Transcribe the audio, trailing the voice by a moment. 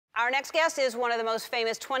Our next guest is one of the most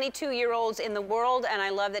famous 22-year-olds in the world, and I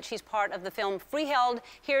love that she's part of the film Freeheld,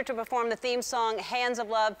 here to perform the theme song Hands of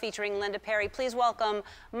Love featuring Linda Perry. Please welcome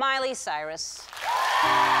Miley Cyrus.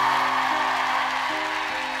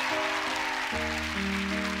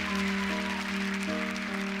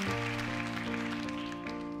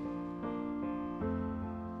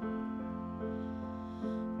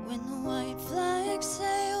 When the white flag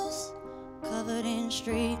sails, covered in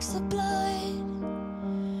streaks of blood,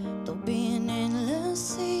 there'll be an endless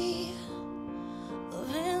sea of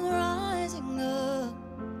hands rising up,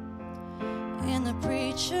 and the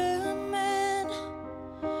preacher man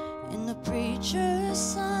and the preacher's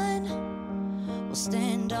son will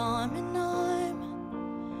stand arm in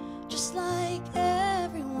arm, just like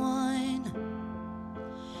everyone.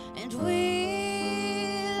 And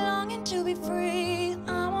we longing to be free,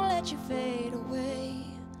 I won't let you fade away.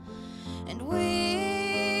 And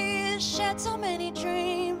we shed so many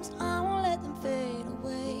dreams, I won't let them fade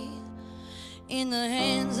away. In the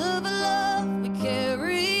hands of love we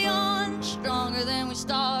carry on, stronger than we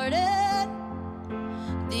started.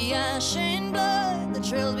 The ash and blood that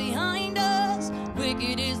trails behind us,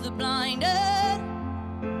 wicked is the blinded.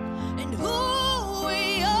 And who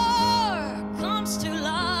we are comes to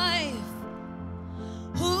life.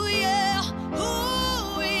 Who, yeah,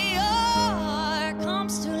 who we are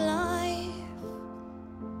comes to life.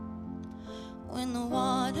 When the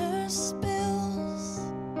water spills,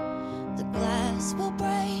 the glass will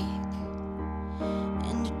break,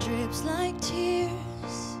 and it drips like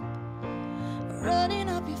tears running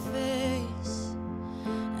up your face.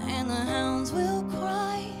 And the hounds will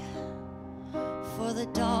cry for the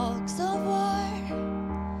dogs of war,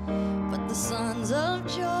 but the sons of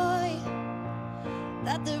joy,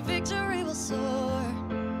 that their victory will soar.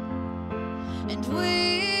 And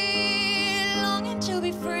we longing to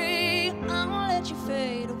be free, I won't let you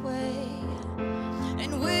fade away.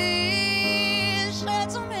 And we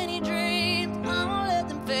shed so many dreams, I won't let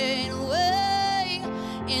them fade away.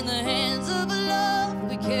 In the hands of love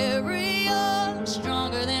we carry on,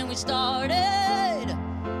 stronger than we started.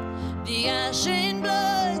 The ash and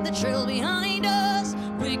blood that trail behind us,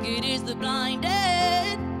 wicked is the blinded.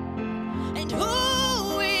 And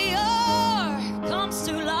who we are comes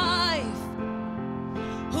to life.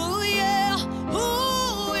 Who, yeah,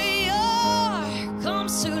 who we are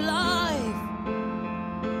comes to life.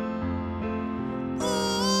 Ooh,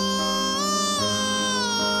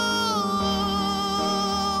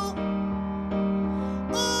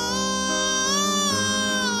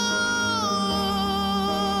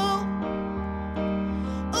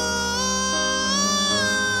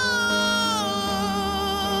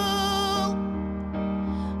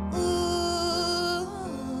 ooh,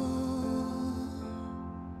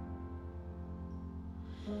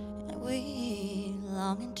 and we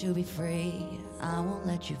longing to be free, I won't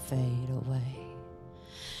let you fade away.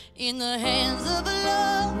 In the hands of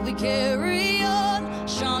love we carry on,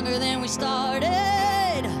 stronger than we started.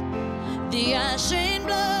 The ash and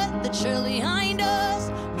blood that trail behind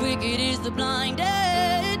us, wicked is the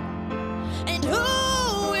blinded. And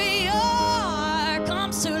who we are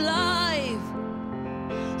comes to life.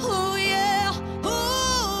 Who, yeah,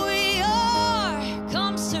 who we are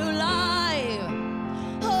comes to life.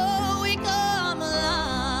 Oh, we come alive.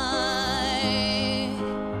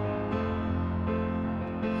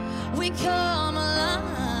 We come alive.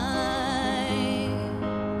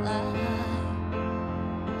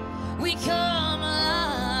 We come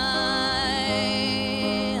alive.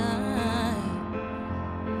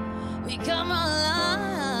 We come alive.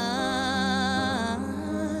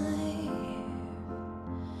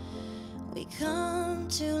 We come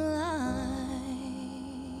to life.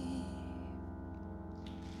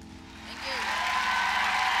 Thank you.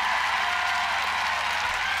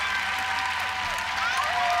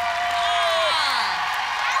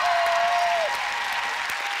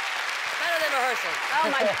 Better than rehearsal. Oh,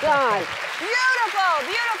 my God. Beautiful,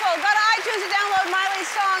 beautiful. Go to iTunes to download Miley's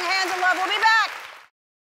song, Hands of Love. We'll be back.